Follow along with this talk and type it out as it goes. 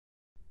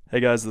Hey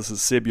guys, this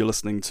is Seb. You're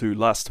listening to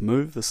Last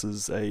Move. This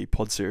is a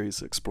pod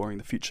series exploring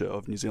the future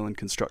of New Zealand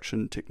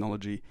construction,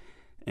 technology,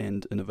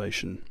 and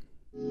innovation.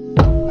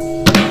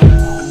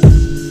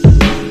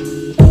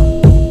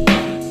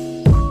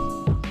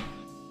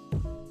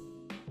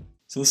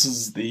 So this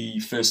is the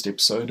first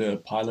episode, a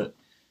pilot.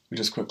 We're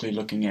just quickly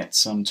looking at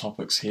some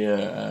topics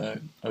here.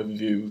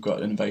 Overview, we've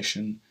got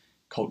innovation,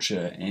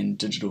 culture, and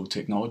digital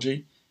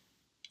technology.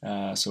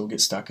 So we'll get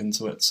stuck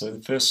into it. So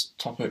the first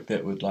topic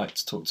that we'd like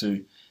to talk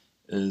to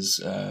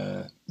is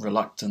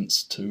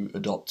reluctance to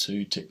adopt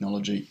to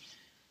technology.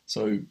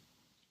 So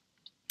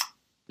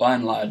by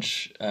and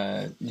large,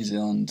 New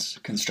Zealand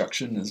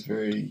construction is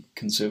very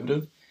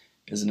conservative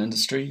as an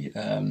industry.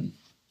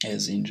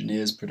 As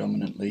engineers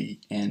predominantly,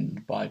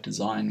 and by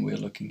design, we're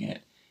looking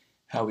at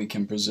how we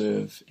can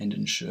preserve and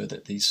ensure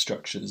that these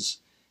structures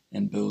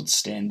and builds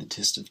stand the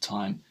test of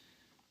time.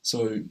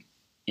 So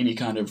any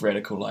kind of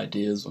radical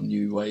ideas or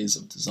new ways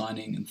of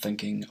designing and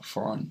thinking are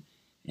foreign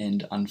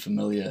and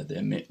unfamiliar.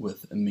 They're met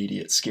with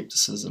immediate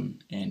skepticism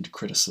and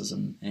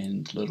criticism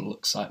and little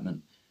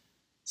excitement.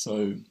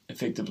 So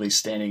effectively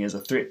standing as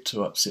a threat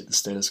to upset the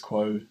status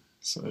quo.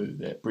 So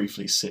that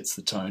briefly sets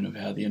the tone of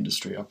how the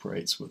industry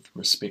operates with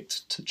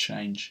respect to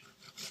change.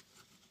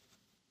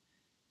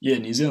 Yeah,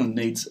 New Zealand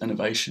needs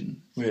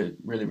innovation. We're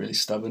really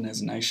stubborn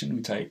as a nation.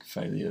 We take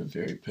failure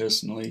very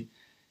personally.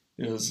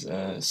 There was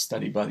a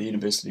study by the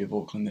University of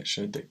Auckland that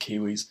showed that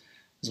Kiwis,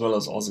 as well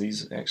as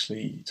Aussies,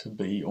 actually to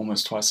be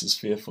almost twice as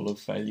fearful of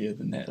failure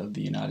than that of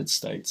the United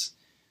States.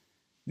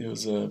 There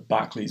was a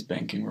Barclays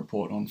banking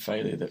report on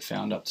failure that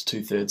found up to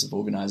 2/3 of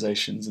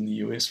organisations in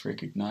the US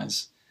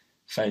recognise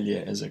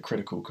failure as a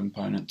critical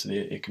component to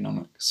their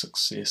economic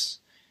success,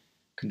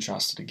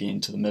 contrasted again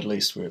to the Middle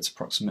East, where it's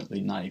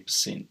approximately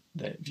 90%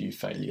 that view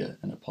failure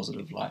in a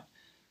positive light.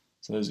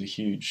 So those are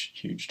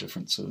huge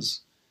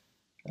differences.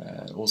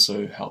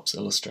 Also helps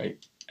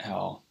illustrate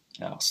how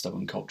our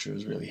stubborn culture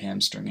is really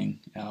hamstringing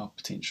our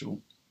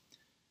potential.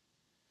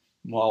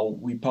 While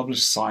we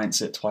publish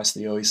science at twice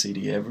the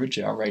OECD average,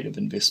 our rate of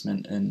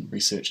investment in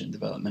research and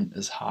development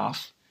is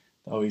half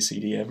the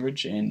OECD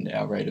average, and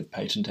our rate of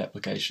patent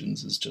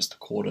applications is just a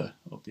quarter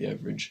of the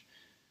average.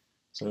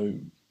 So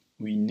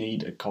we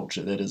need a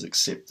culture that is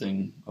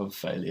accepting of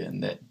failure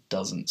and that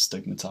doesn't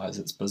stigmatise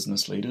its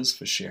business leaders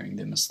for sharing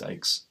their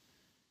mistakes.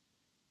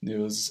 There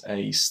was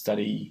a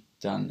study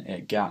done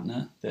at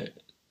Gartner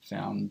that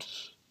found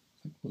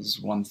it was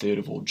 1/3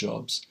 of all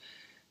jobs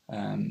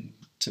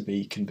to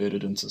be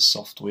converted into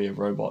software,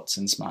 robots,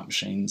 and smart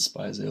machines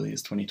by as early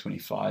as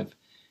 2025,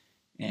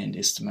 and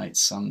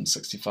estimates some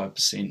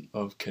 65%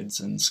 of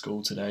kids in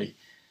school today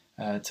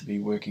to be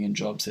working in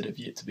jobs that have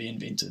yet to be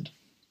invented.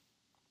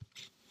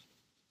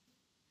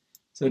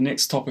 So the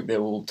next topic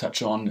that we'll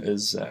touch on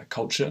is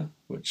culture,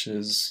 which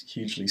is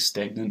hugely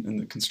stagnant in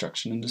the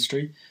construction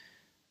industry.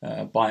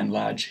 By and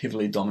large,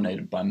 heavily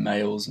dominated by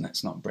males, and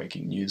that's not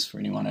breaking news for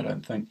anyone, I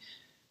don't think.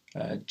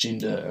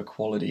 Gender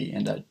equality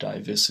and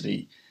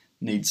diversity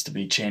needs to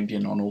be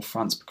championed on all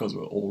fronts because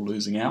we're all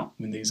losing out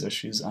when these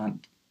issues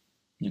aren't,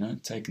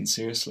 taken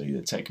seriously.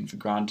 They're taken for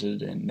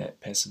granted, and that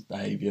passive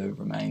behaviour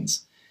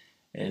remains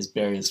as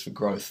barriers for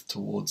growth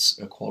towards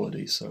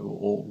equality. So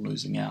we're all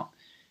losing out.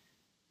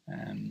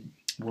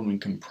 Women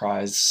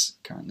comprise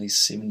currently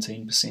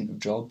 17% of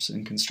jobs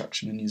in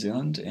construction in New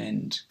Zealand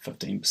and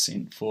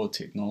 15% for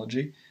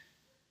technology.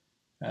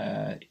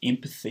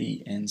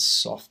 Empathy and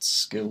soft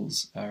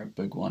skills are a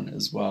big one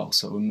as well.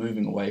 So we're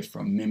moving away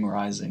from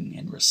memorizing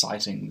and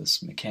reciting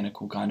this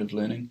mechanical kind of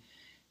learning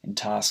and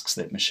tasks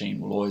that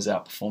machine will always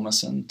outperform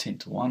us in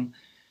 10-1.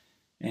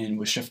 And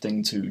we're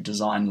shifting to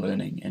design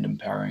learning and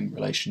empowering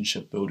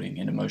relationship building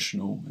and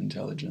emotional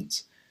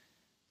intelligence.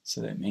 So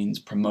that means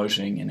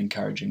promoting and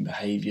encouraging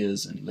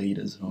behaviours and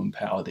leaders who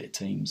empower their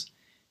teams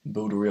and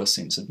build a real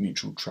sense of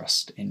mutual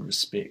trust and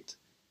respect.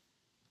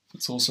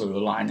 It's also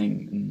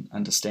aligning and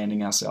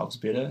understanding ourselves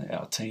better,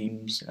 our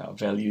teams, our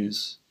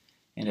values,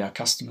 and our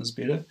customers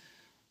better,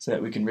 so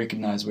that we can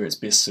recognise where it's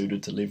best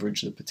suited to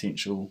leverage the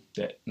potential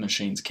that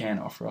machines can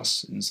offer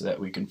us, and so that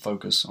we can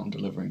focus on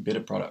delivering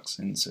better products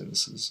and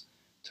services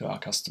to our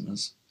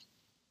customers.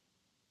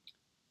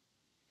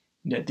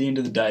 And at the end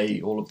of the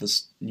day, all of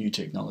this new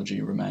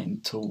technology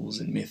remain tools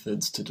and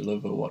methods to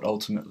deliver what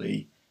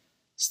ultimately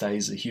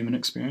stays a human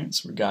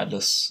experience,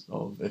 regardless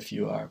of if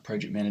you are a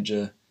project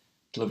manager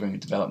delivering a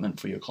development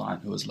for your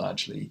client who is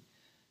largely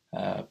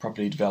a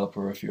property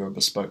developer, if you're a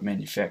bespoke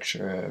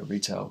manufacturer,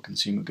 retail,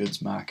 consumer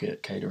goods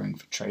market, catering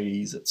for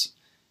tradies. It's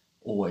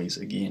always,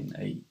 again,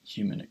 a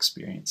human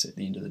experience at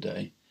the end of the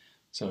day.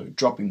 So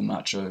dropping the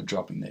macho,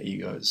 dropping the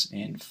egos,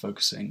 and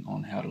focusing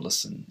on how to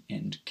listen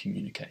and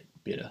communicate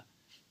better.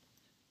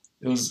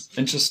 It was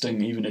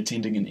interesting even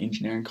attending an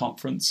engineering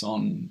conference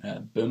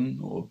on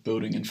BIM, or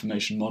Building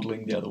Information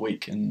Modelling, the other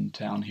week in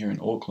town here in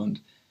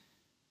Auckland.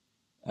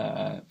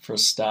 For a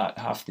start,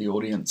 half the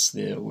audience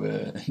there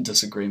were in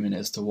disagreement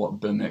as to what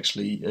BIM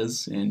actually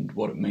is and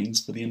what it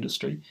means for the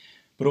industry,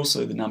 but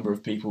also the number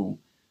of people,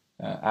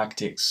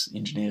 architects,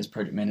 engineers,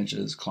 project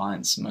managers,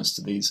 clients, most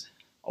of these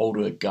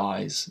older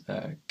guys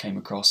came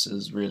across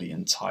as really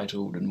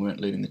entitled and weren't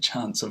letting the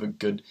chance of a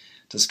good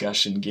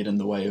discussion get in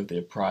the way of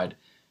their pride.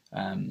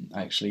 I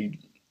actually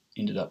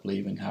ended up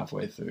leaving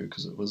halfway through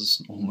because it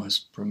was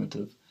almost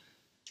primitive.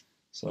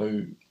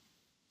 So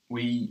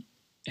we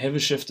have a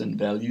shift in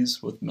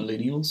values with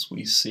millennials.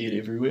 We see it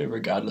everywhere,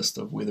 regardless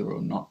of whether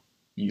or not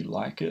you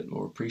like it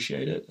or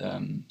appreciate it.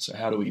 So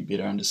how do we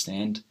better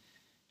understand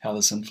how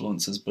this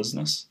influences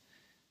business?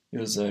 There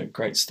was a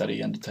great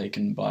study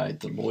undertaken by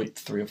Deloitte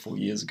 3 or 4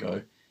 years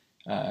ago.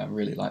 I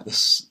really like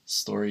this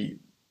story.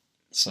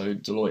 So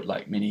Deloitte,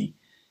 like many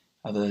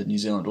other New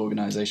Zealand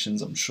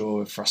organisations, I'm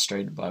sure, are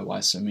frustrated by why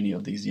so many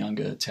of these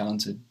younger,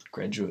 talented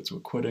graduates were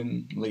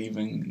quitting,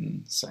 leaving,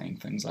 and saying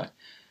things like,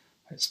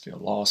 I just feel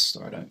lost,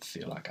 or I don't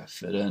feel like I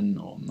fit in,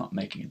 or I'm not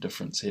making a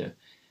difference here.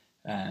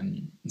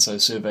 And so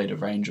surveyed a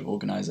range of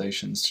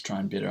organisations to try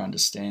and better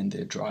understand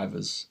their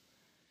drivers.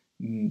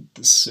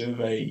 The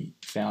survey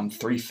found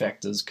 3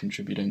 factors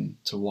contributing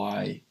to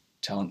why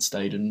talent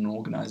stayed in an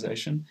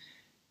organisation.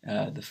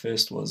 The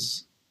first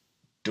was,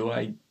 do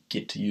I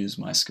get to use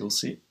my skill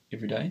set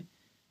every day?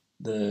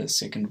 The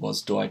second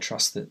was, do I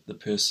trust that the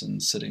person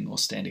sitting or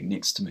standing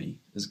next to me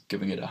is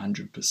giving it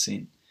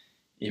 100%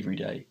 every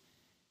day?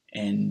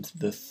 And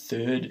the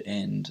third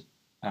and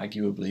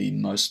arguably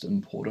most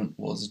important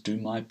was, do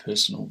my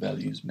personal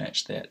values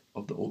match that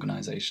of the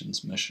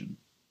organisation's mission?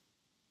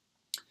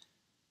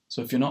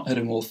 So if you're not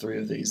hitting all 3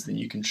 of these, then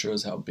you can sure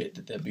as hell bet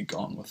that they'll be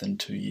gone within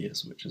 2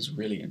 years, which is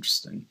really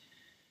interesting.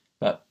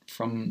 But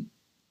from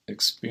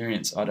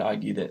experience, I'd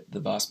argue that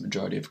the vast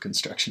majority of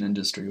construction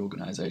industry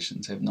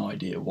organisations have no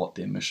idea what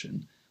their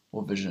mission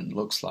or vision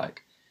looks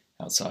like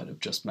outside of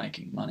just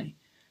making money.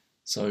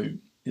 So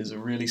there's a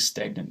really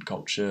stagnant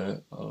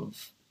culture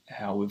of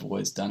how we've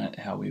always done it,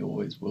 how we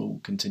always will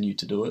continue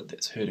to do it,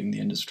 that's hurting the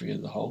industry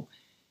as a whole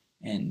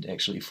and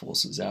actually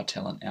forces our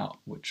talent out,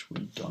 which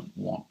we don't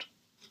want.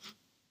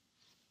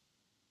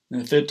 And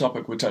the third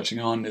topic we're touching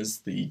on is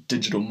the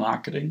digital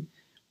marketing,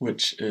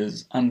 which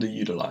is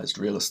underutilized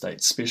real estate,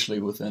 especially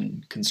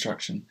within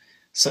construction.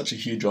 Such a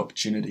huge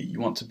opportunity.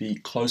 You want to be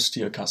close to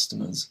your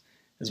customers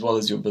as well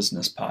as your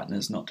business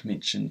partners, not to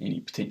mention any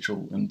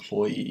potential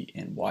employee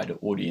and wider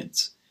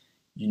audience.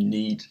 You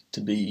need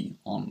to be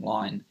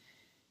online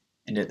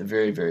and at the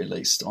very, very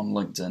least on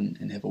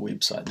LinkedIn and have a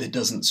website that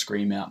doesn't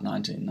scream out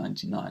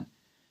 1999.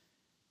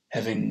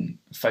 Having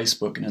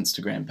Facebook and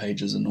Instagram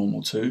pages are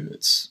normal too.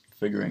 It's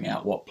figuring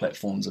out what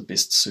platforms are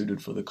best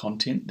suited for the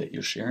content that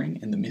you're sharing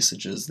and the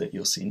messages that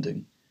you're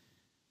sending.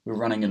 We're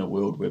running in a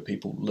world where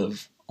people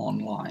live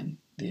online.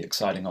 The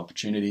exciting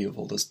opportunity of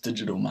all this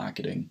digital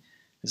marketing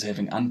is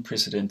having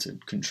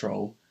unprecedented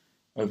control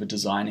over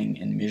designing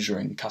and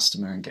measuring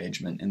customer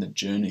engagement and the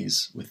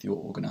journeys with your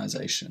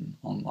organization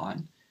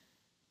online.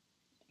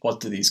 What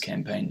do these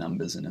campaign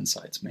numbers and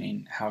insights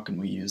mean? How can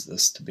we use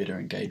this to better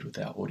engage with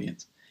our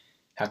audience?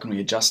 How can we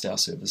adjust our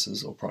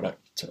services or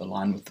product to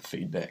align with the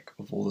feedback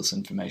of all this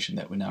information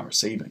that we're now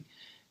receiving?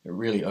 It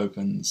really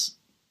opens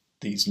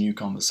these new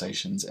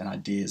conversations and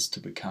ideas to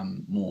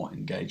become more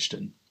engaged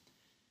in.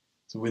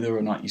 So whether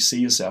or not you see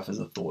yourself as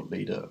a thought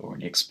leader or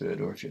an expert,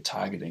 or if you're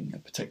targeting a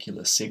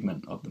particular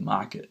segment of the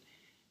market,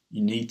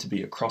 you need to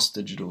be across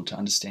digital to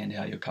understand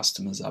how your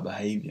customers are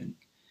behaving,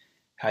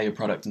 how your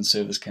product and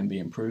service can be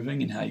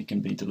improving, and how you can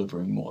be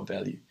delivering more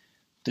value.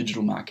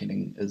 Digital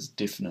marketing is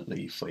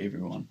definitely for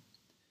everyone.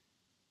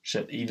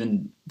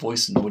 Even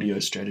voice and audio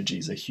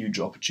strategies are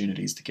huge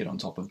opportunities to get on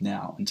top of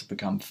now and to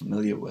become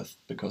familiar with,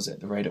 because at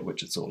the rate at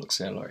which it's all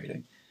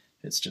accelerating,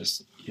 it's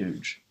just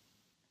huge.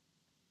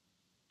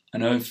 I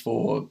know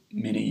for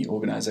many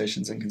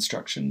organisations in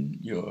construction,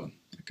 you're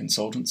a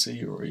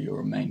consultancy or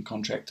you're a main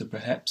contractor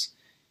perhaps.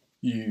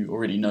 You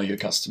already know your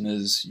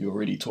customers, you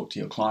already talk to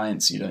your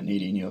clients, you don't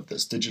need any of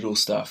this digital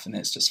stuff, and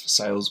that's just for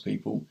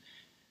salespeople.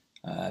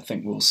 I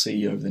think we'll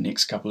see over the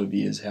next couple of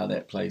years how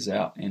that plays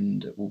out,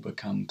 and it will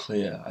become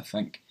clear. I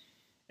think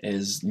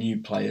as new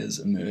players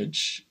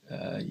emerge,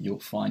 you'll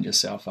find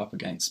yourself up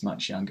against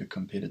much younger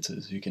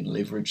competitors who can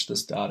leverage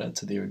this data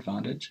to their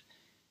advantage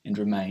and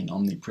remain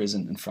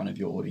omnipresent in front of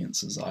your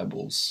audience's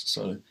eyeballs.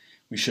 So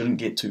we shouldn't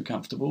get too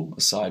comfortable.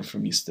 Aside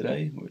from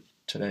yesterday,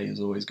 today is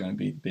always going to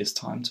be the best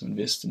time to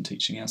invest in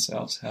teaching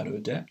ourselves how to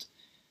adapt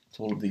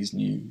to all of these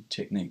new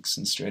techniques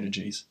and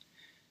strategies.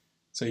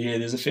 So yeah,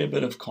 there's a fair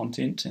bit of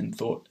content and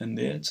thought in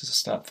there to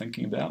start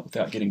thinking about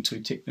without getting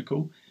too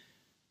technical.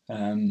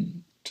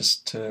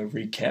 Just to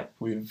recap,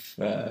 we're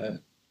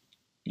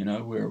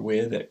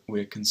aware that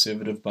we're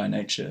conservative by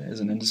nature as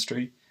an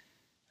industry,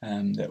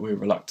 that we're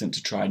reluctant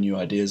to try new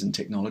ideas and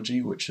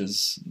technology, which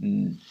is,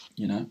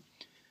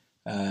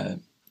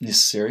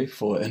 necessary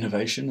for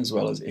innovation as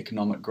well as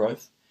economic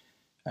growth,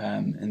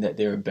 and that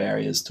there are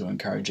barriers to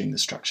encouraging the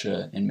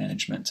structure and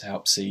management to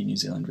help see New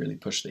Zealand really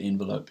push the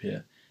envelope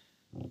here.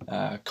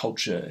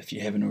 Culture, if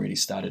you haven't already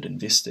started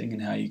investing in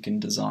how you can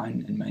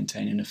design and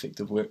maintain an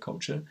effective work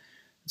culture,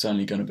 it's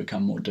only going to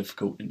become more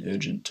difficult and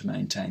urgent to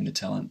maintain the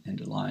talent and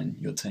align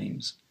your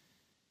teams.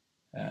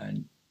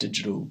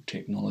 Digital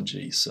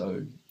technology,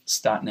 so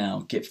start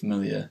now, get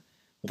familiar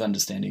with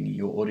understanding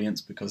your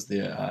audience, because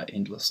there are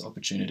endless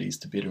opportunities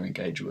to better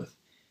engage with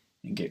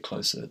and get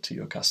closer to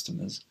your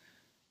customers.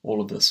 All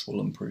of this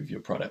will improve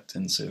your product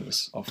and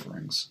service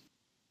offerings.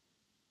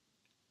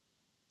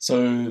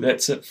 So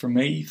that's it from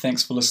me.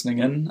 Thanks for listening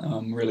in.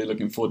 I'm really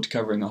looking forward to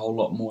covering a whole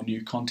lot more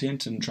new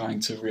content and trying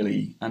to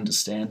really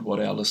understand what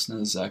our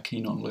listeners are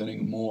keen on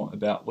learning more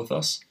about with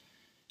us.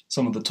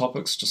 Some of the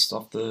topics just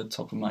off the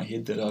top of my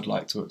head that I'd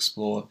like to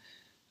explore: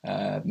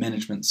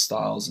 management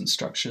styles and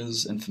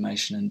structures,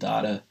 information and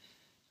data,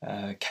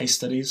 case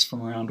studies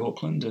from around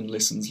Auckland and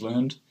lessons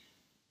learned,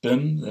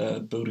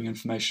 BIM, building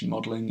information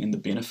modelling, and the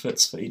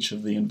benefits for each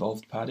of the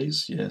involved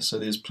parties. Yeah, so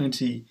there's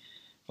plenty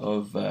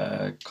of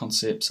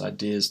concepts,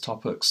 ideas,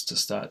 topics to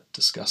start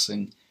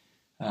discussing.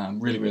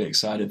 Really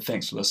excited.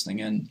 Thanks for listening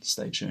in.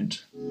 Stay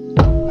tuned.